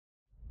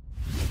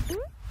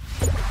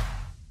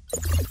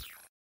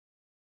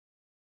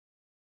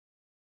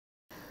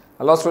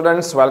Hello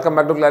students, welcome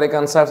back to CLARI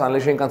Concepts,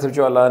 Unleashing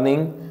Conceptual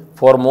Learning.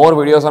 For more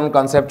videos on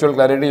conceptual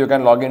clarity, you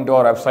can log into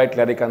our website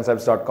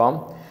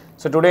clariconcepts.com.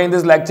 So today in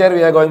this lecture,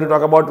 we are going to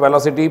talk about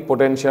velocity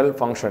potential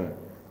function.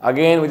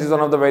 Again, which is one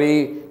of the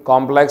very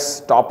complex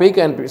topic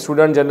and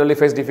students generally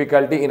face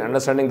difficulty in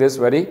understanding this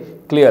very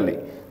clearly.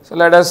 So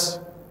let us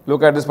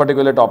look at this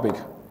particular topic.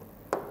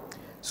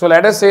 So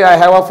let us say I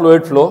have a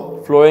fluid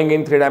flow flowing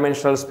in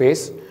three-dimensional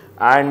space.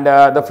 And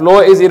the flow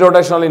is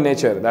irrotational in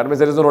nature. That means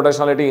there is no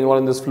rotationality involved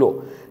in this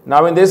flow.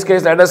 Now in this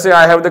case, let us say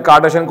I have the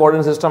Cartesian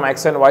coordinate system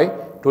x and y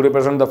to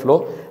represent the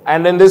flow.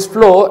 And in this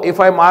flow, if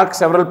I mark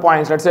several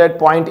points, let's say at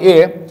point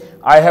A,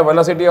 I have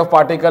velocity of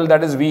particle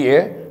that is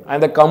VA,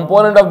 and the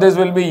component of this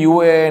will be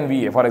UA and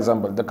VA, for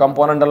example, the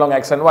component along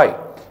x and y.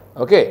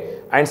 Okay.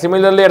 And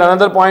similarly at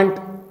another point,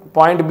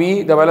 point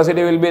B, the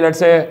velocity will be, let's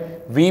say,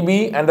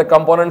 VB, and the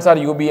components are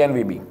UB and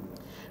VB.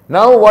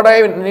 Now what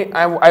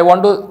I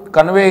want to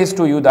convey is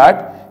to you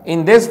that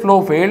in this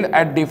flow field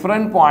at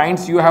different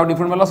points you have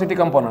different velocity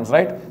components,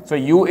 right? So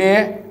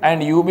UA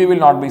and UB will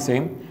not be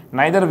same,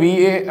 neither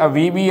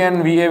VB and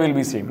VA will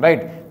be same,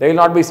 right? They will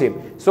not be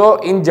same. So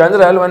in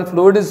general, when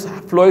flow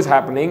is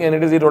happening and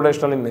it is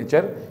irrotational in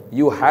nature,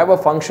 you have a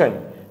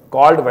function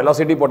called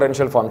velocity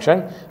potential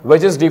function,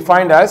 which is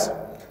defined as,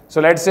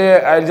 so let's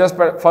say I'll just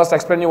first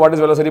explain you what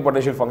is velocity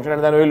potential function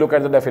and then we will look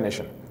at the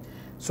definition.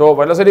 So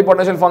velocity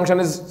potential function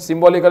is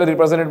symbolically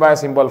represented by a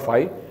symbol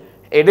phi.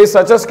 It is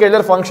such a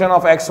scalar function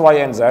of x, y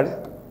and z.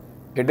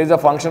 It is a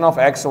function of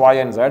x, y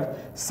and z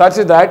such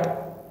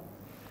that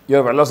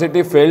your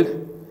velocity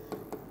field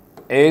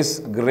is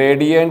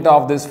gradient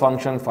of this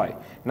function phi.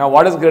 Now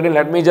what is gradient?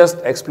 Let me just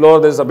explore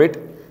this a bit.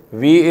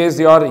 V is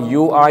your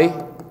ui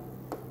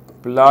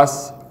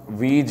plus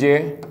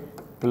vj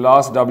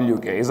plus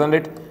wk, isn't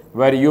it?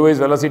 Where u is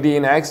velocity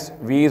in x,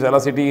 v is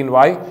velocity in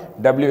y,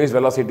 w is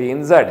velocity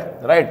in z,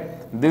 right?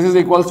 This is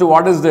equals to,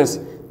 what is this?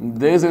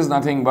 This is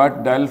nothing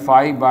but del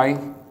phi by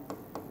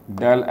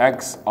del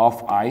x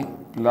of I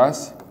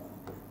plus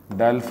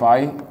del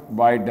phi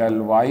by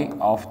del y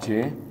of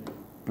j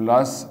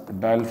plus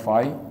del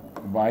phi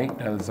by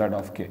del z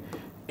of k.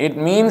 It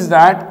means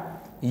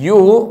that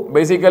you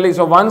basically,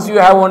 so once you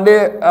have only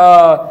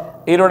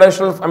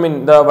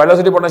irrotational, the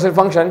velocity potential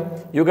function,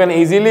 you can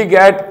easily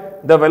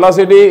get the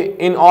velocity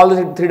in all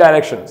the three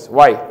directions.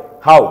 Why?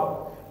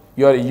 How?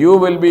 Your u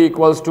will be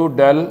equals to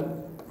del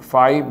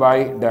phi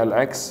by del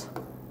x,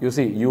 you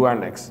see u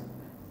and x,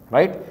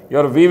 right?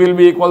 Your v will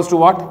be equals to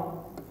what?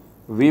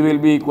 V will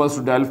be equals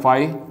to del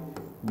phi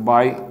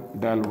by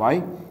del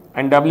y,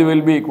 and w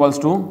will be equals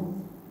to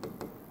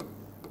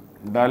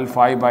del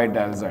phi by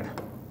del z,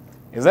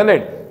 isn't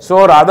it?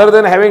 So rather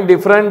than having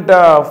different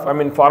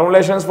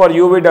formulations for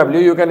u, v, w,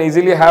 you can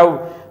easily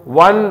have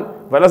one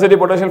velocity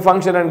potential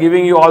function and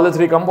giving you all the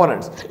three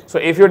components. So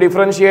if you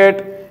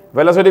differentiate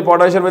velocity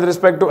potential with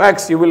respect to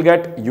x, you will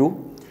get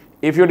u.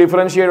 If you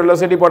differentiate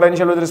velocity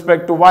potential with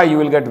respect to y, you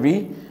will get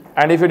v,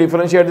 and if you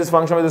differentiate this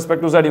function with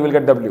respect to z, you will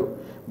get w.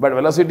 But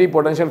velocity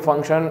potential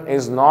function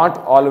is not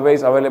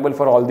always available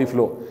for all the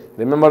flow.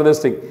 Remember this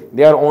thing.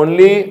 They are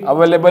only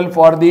available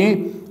for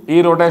the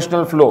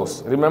irrotational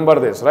flows. Remember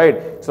this,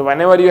 right? So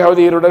whenever you have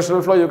the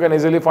irrotational flow, you can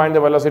easily find the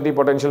velocity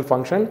potential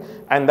function,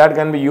 and that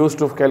can be used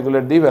to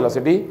calculate the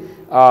velocity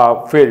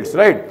fields,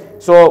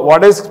 right? So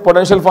what is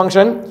potential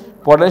function?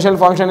 Potential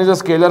function is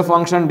a scalar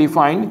function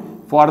defined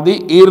for the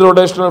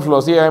irrotational flow.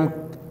 See, I am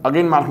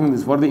again marking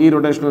this, for the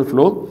irrotational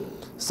flow,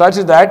 such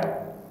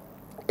that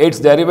its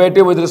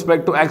derivative with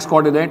respect to x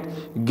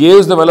coordinate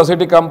gives the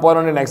velocity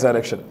component in x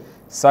direction,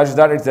 such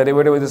that its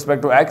derivative with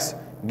respect to x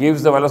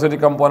gives the velocity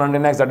component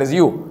in x, that is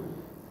u,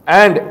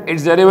 and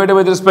its derivative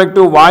with respect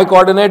to y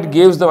coordinate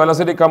gives the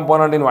velocity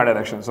component in y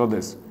direction. So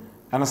this,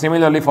 and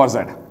similarly for z,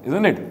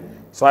 isn't it?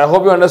 So I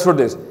hope you understood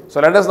this. So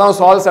let us now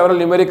solve several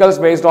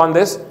numericals based on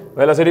this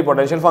velocity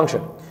potential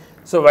function.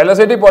 So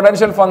velocity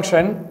potential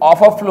function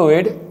of a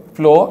fluid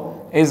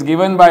flow is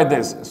given by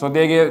this. So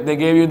they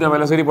gave you the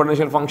velocity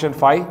potential function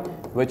phi,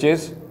 which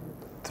is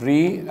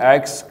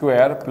 3x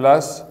square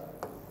plus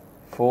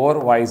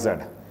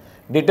 4yz.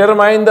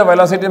 Determine the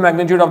velocity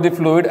magnitude of the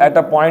fluid at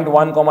a point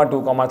 1,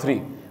 2,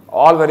 3.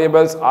 All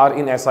variables are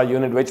in SI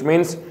unit, which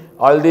means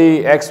all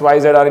the x, y,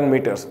 z are in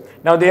meters.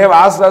 Now they have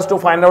asked us to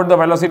find out the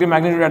velocity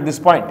magnitude at this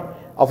point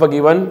of a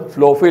given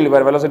flow field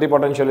where velocity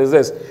potential is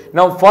this.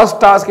 Now first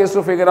task is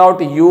to figure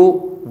out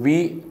u,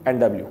 v and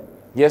w.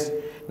 Yes.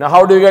 Now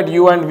how do you get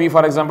u and v,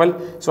 for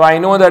example? So I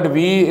know that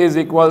v is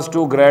equals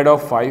to grad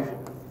of 5.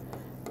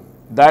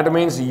 That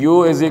means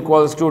u is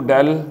equals to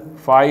del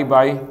phi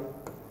by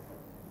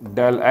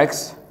del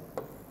x,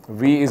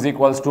 v is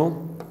equals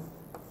to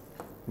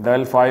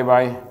del phi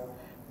by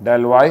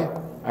del y,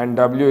 and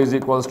w is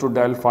equals to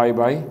del phi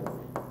by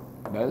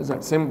del z.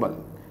 Simple.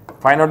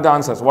 Find out the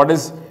answers. What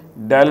is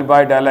del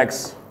by del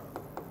x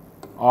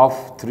of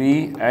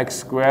 3x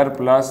square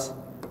plus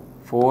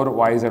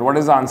 4yz? What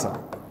is the answer?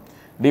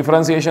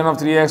 Differentiation of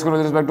 3x square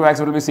with respect to x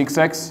will be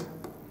 6x.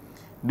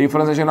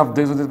 Differentiation of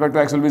this with respect to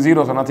x will be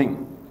 0, so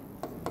nothing.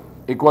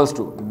 Equals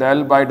to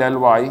del by del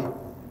y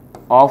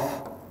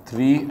of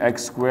 3x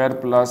square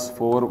plus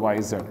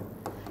 4yz.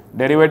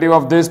 Derivative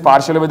of this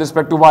partially with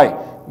respect to y.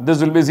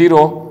 This will be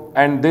 0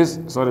 and this,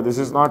 sorry, this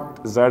is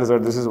not z,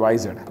 this is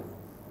yz.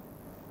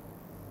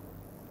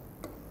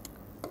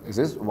 This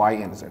is y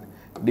and z.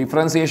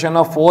 Differentiation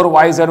of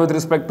 4yz with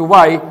respect to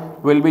y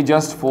will be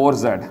just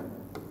 4z.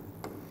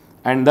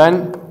 And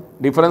then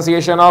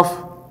differentiation of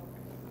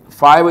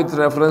 5 with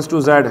reference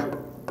to z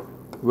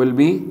will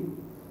be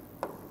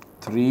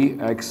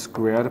 3x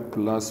square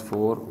plus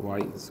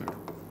 4yz.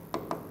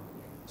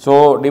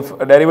 So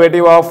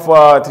derivative of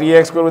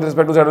 3x square with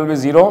respect to z will be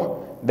 0.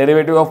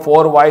 Derivative of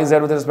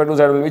 4yz with respect to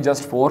z will be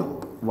just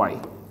 4y.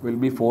 Will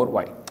be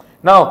 4y.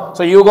 Now,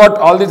 so you got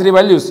all the three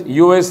values.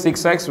 U is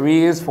 6x,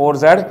 V is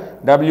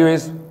 4z, W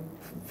is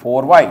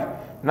 4y.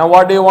 Now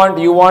what do you want?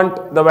 You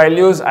want the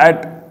values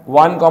at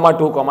 1,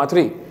 2,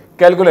 3.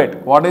 Calculate.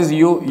 What is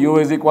U? U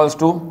is equals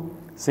to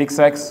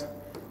 6x.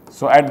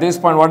 So at this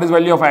point, what is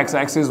value of x?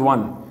 X is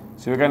 1.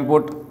 So you can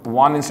put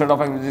 1 instead of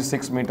x, which is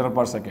 6 meter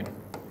per second.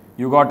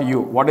 You got U.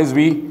 What is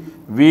V?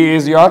 V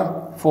is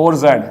your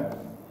 4z.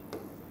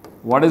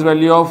 What is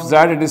value of z?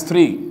 It is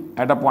 3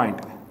 at a point,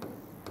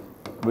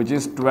 which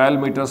is 12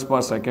 meters per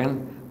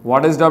second.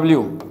 What is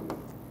W?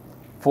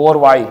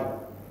 4y.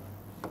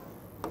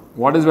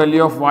 What is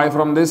value of y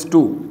from this?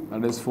 2.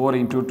 That is 4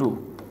 into 2,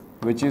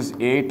 which is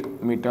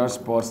 8 meters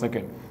per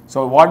second.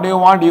 So what do you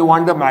want? You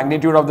want the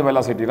magnitude of the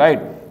velocity, right?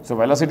 So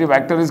velocity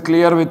vector is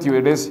clear with you.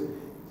 It is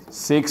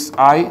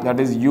 6i, that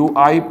is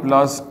ui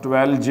plus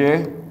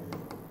 12j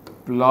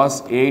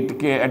plus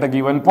 8k at a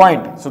given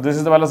point. So this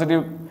is the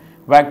velocity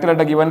vector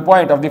at a given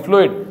point of the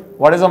fluid.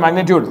 What is the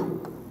magnitude?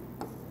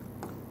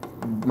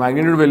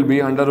 Magnitude will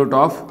be under root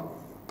of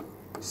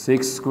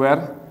 6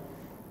 square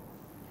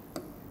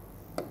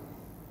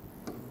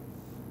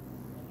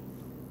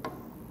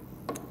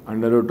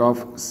under root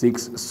of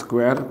 6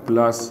 square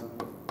plus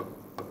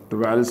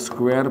 12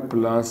 square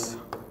plus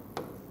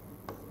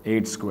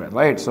 8 square,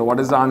 right? So what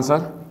is the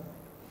answer?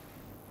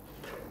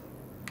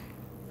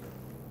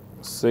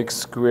 6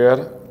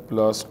 square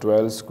plus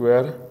 12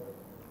 square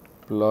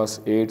plus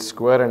 8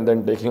 square, and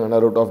then taking under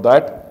root of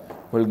that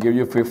will give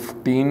you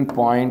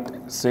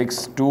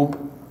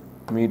 15.62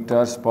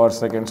 meters per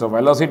second. So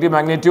velocity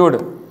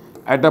magnitude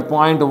at a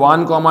point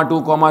 1,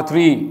 2,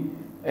 3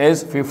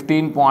 is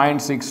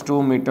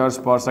 15.62 meters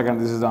per second.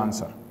 This is the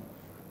answer.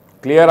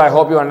 Clear? I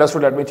hope you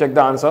understood. Let me check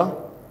the answer.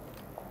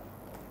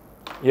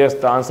 Yes,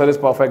 the answer is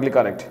perfectly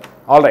correct.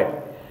 Alright.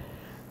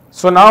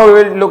 So now we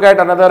will look at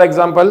another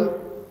example.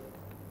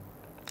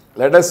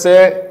 Let us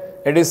say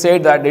it is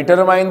said that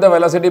determine the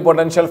velocity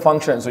potential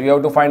function. So you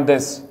have to find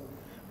this.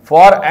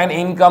 For an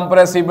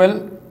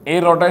incompressible,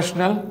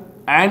 irrotational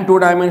and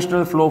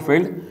two-dimensional flow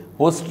field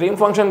whose stream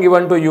function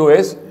given to you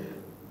is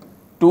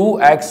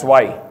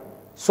 2xy.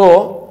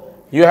 So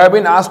you have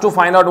been asked to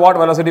find out what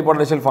velocity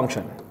potential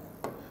function.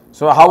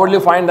 So how will you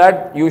find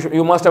that?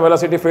 You must have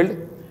velocity field.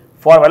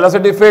 For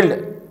velocity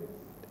field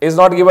is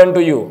not given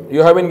to you.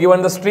 You have been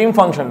given the stream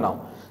function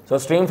now. So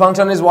stream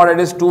function is what? It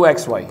is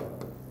 2xy.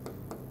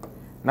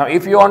 Now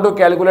if you want to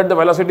calculate the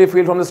velocity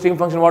field from the stream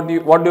function, what do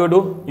you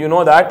do? You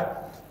know that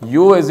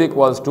u is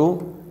equals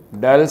to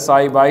del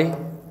psi by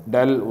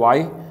del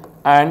y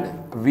and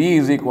v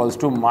is equals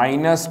to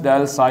minus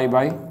del psi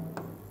by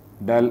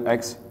del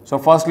x. So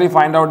firstly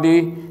find out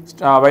the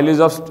values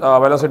of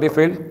velocity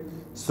field.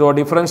 So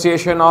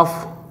differentiation of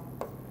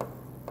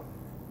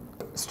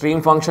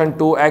stream function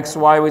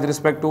 2xy with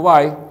respect to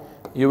y,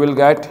 you will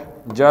get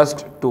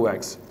just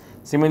 2x.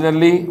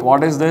 Similarly,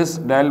 what is this?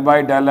 Del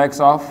by del x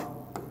of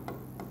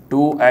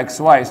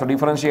 2xy. So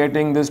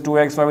differentiating this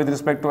 2xy with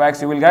respect to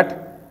x, you will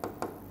get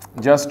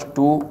just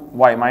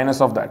 2y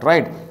minus of that,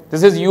 right?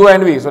 This is u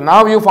and v. So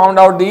now you found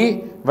out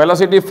the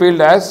velocity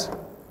field as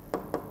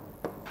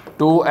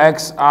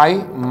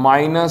 2xi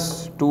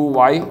minus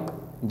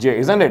 2yj,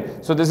 isn't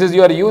it? So this is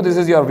your u, this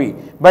is your v.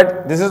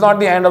 But this is not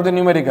the end of the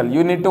numerical.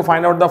 You need to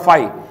find out the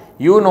phi.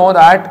 You know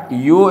that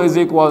u is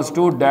equals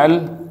to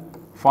del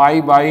phi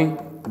by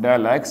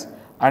del x,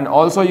 and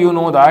also you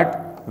know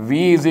that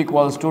v is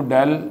equals to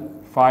del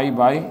phi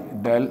by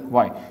del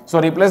y.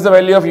 So replace the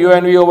value of u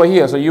and v over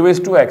here. So u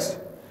is 2x.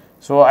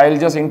 So I will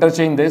just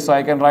interchange this. So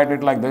I can write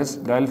it like this.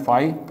 Del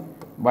phi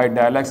by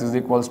del x is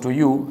equals to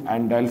u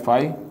and del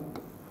phi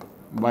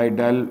by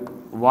del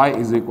y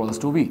is equals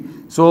to v.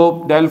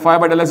 So del phi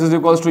by del x is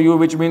equals to u,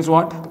 which means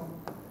what?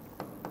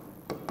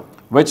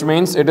 Which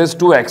means it is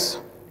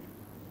 2x.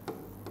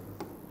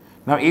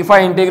 Now if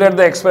I integrate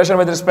the expression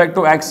with respect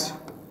to x,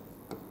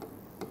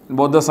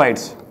 both the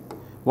sides,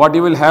 what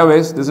you will have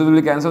is, this will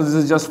be cancelled, this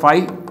is just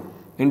phi,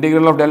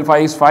 integral of del phi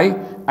is phi,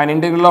 and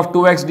integral of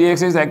 2x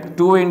dx is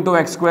 2 into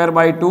x square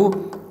by 2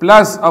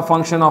 plus a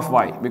function of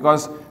y,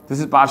 because this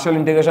is partial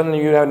integration,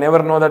 you have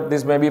never know that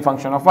this may be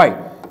function of y.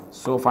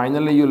 So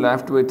finally you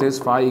left with is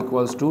phi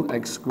equals to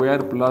x square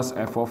plus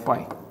f of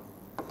phi.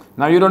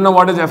 Now you don't know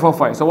what is f of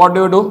phi. So what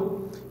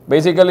do?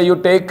 Basically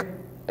you take,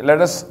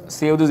 let us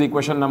save this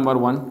equation number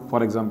 1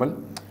 for example.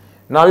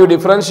 Now you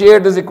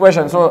differentiate this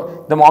equation.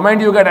 So the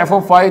moment you get f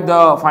of phi,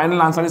 the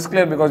final answer is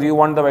clear because you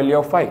want the value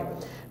of phi.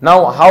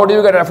 Now, how do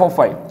you get f of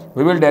phi?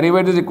 We will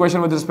derivate this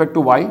equation with respect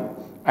to y,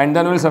 and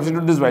then we will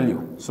substitute this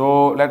value.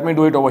 So, let me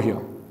do it over here.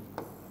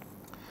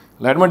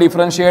 Let me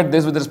differentiate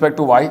this with respect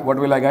to y. What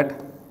will I get?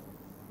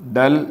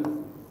 Del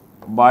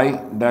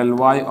by del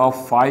y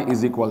of phi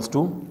is equals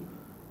to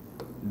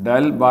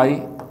del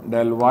by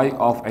del y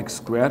of x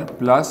square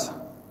plus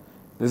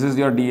this is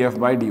your df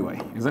by dy,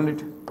 isn't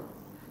it?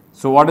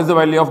 So, what is the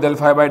value of del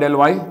phi by del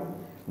y?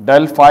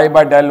 Del phi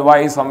by del y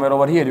is somewhere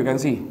over here, you can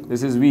see,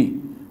 this is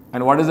v.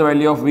 And what is the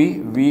value of v?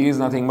 V is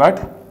nothing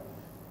but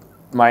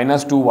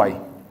minus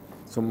 2y.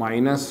 So,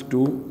 minus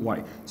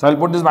 2y. So, I will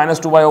put this minus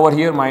 2y over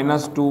here,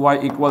 minus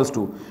 2y equals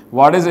to,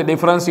 what is the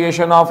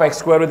differentiation of x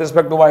square with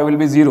respect to y will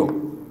be 0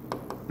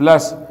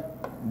 plus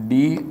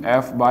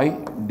df by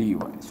dy.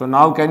 So,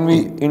 now can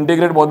we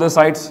integrate both the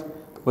sides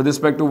with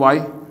respect to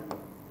y,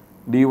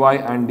 dy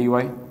and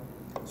dy.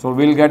 So,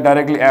 we will get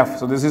directly f.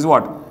 So, this is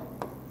what?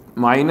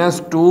 Minus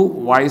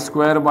 2y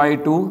square by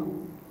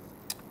 2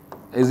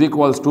 is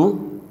equals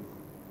to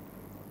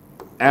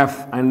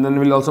f, and then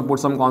we will also put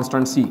some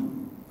constant c.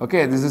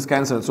 Okay, this is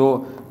cancelled.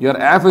 So, your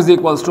f is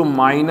equals to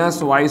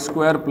minus y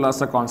square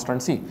plus a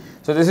constant c.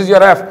 So, this is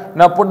your f.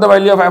 Now, put the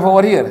value of f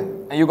over here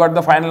and you got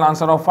the final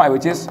answer of phi,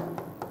 which is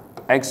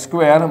x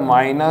square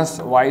minus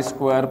y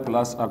square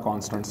plus a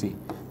constant c.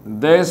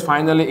 This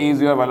finally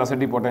is your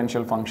velocity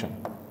potential function.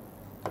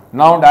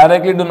 Now,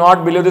 directly do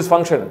not believe this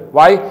function.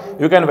 Why?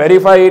 You can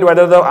verify it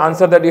whether the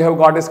answer that you have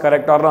got is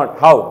correct or not.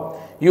 How?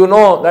 You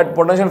know that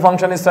potential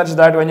function is such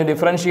that when you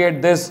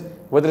differentiate this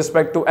with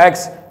respect to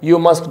x, you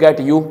must get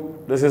u.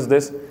 This is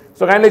this.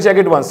 So, kindly check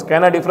it once.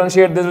 Can I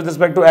differentiate this with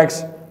respect to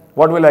x?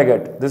 What will I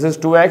get? This is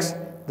 2x,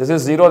 this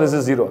is 0, this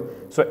is 0.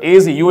 So,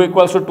 is u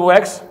equals to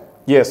 2x?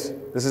 Yes,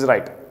 this is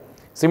right.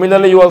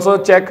 Similarly, you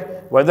also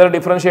check whether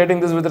differentiating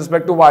this with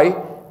respect to y,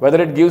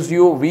 whether it gives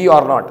you v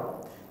or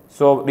not.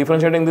 So,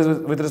 differentiating this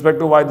with respect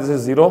to y, this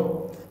is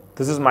 0,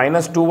 this is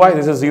minus 2y,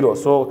 this is 0.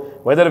 So,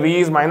 whether v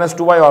is minus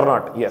 2y or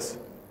not? Yes,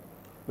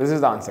 this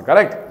is the answer,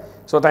 correct?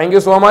 So, thank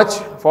you so much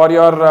for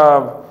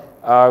your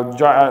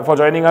for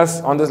joining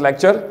us on this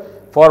lecture.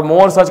 For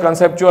more such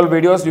conceptual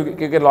videos, you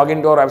can log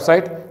into our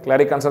website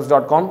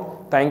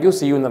clariconcepts.com. Thank you.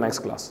 See you in the next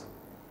class.